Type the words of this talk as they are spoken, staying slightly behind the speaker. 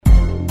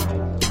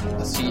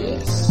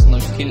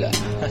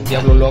NOISEKILLAH,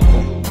 DiABLO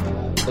LOKO,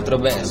 otra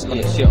vez,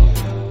 conexión.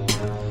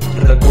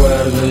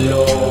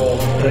 Recuérdalo,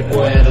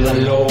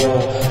 recuérdalo,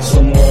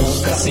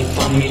 somos casi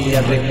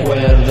familia,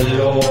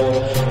 recuérdalo,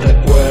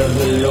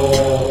 recuérdalo,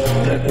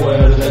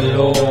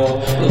 recuérdalo,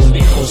 los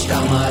viejos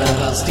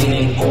camaradas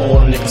tienen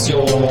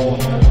conexión.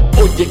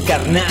 Oye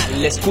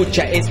carnal,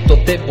 escucha esto,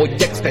 te voy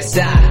a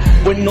expresar.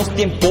 Buenos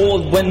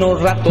tiempos, buenos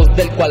ratos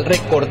del cual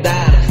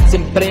recordar.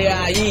 Siempre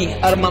ahí,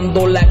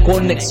 armando la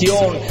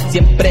conexión.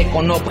 Siempre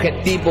con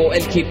objetivo,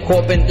 el hip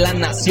hop en la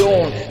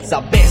nación.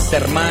 Sabes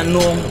hermano,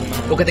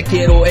 lo que te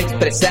quiero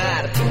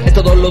expresar es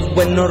todos los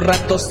buenos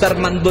ratos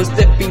armando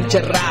este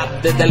pinche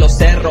rap. Desde los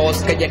cerros,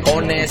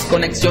 callejones,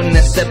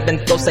 conexiones,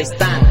 eventos ahí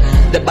están.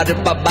 De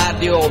barrio pa'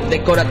 barrio,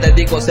 de Cora te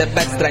digo se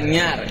va a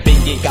extrañar.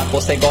 Pinky,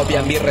 Capo,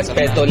 Segovia, mi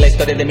respeto, la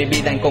historia de mi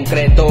vida en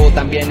concreto.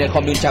 También el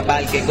homie, un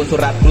chaval que con su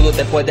rap crudo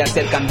te puede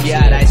hacer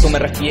cambiar. A eso me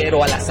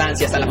refiero, a las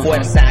ansias, a la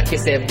fuerza que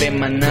se ve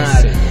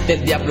emanar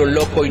del diablo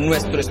loco, y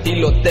nuestro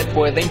estilo te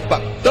puede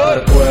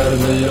impactar.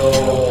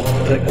 Recuérdalo,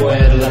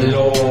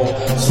 recuérdalo,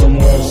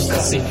 somos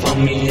casi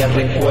familia,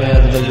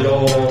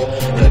 recuérdalo,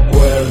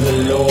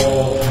 recuérdalo,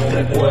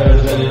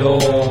 recuérdalo,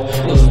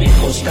 los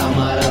viejos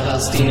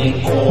camaradas tienen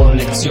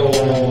conexión.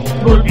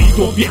 No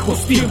olvido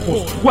viejos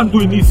tiempos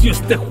cuando inició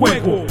este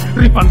juego,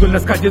 rifando en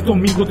las calles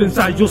domingos de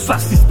ensayos,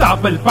 así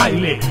estaba el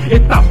baile,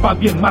 etapa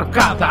bien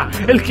marcada,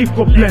 el hip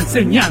hop la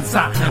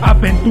enseñanza,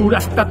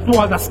 aventuras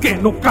tatuadas que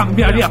no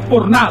cambiaría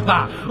por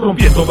nada,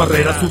 rompiendo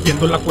barreras,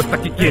 subiendo la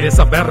cuesta que quieres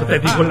saber, te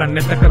digo la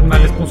neta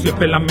carnal, es como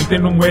siempre la mente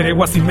no muere,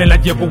 o así me la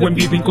llevo en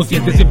vida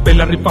inconsciente, siempre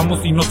la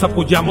rifamos y nos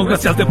apoyamos,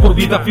 gracias de por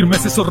vida,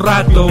 firmes esos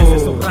ratos.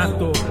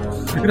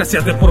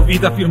 Gracias de por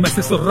vida, firmes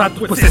esos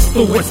ratos, pues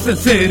esto es en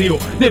serio,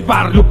 de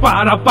barrio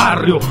para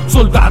barrio,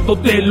 soldado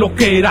de lo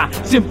que era,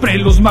 siempre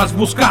los más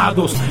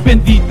buscados,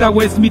 bendita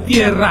o es mi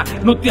tierra,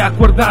 no te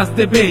acuerdas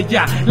de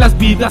Bella, las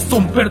vidas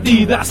son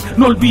perdidas,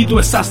 no olvido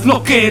esas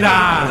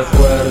loqueras.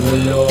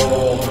 Recuérdalo,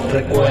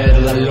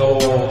 recuérdalo,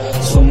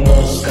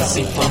 somos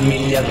casi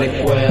familia,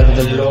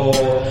 recuérdalo,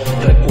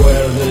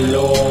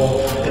 recuérdalo,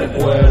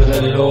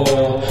 recuérdalo,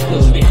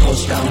 los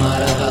viejos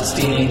camaradas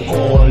tienen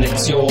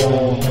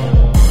conexión.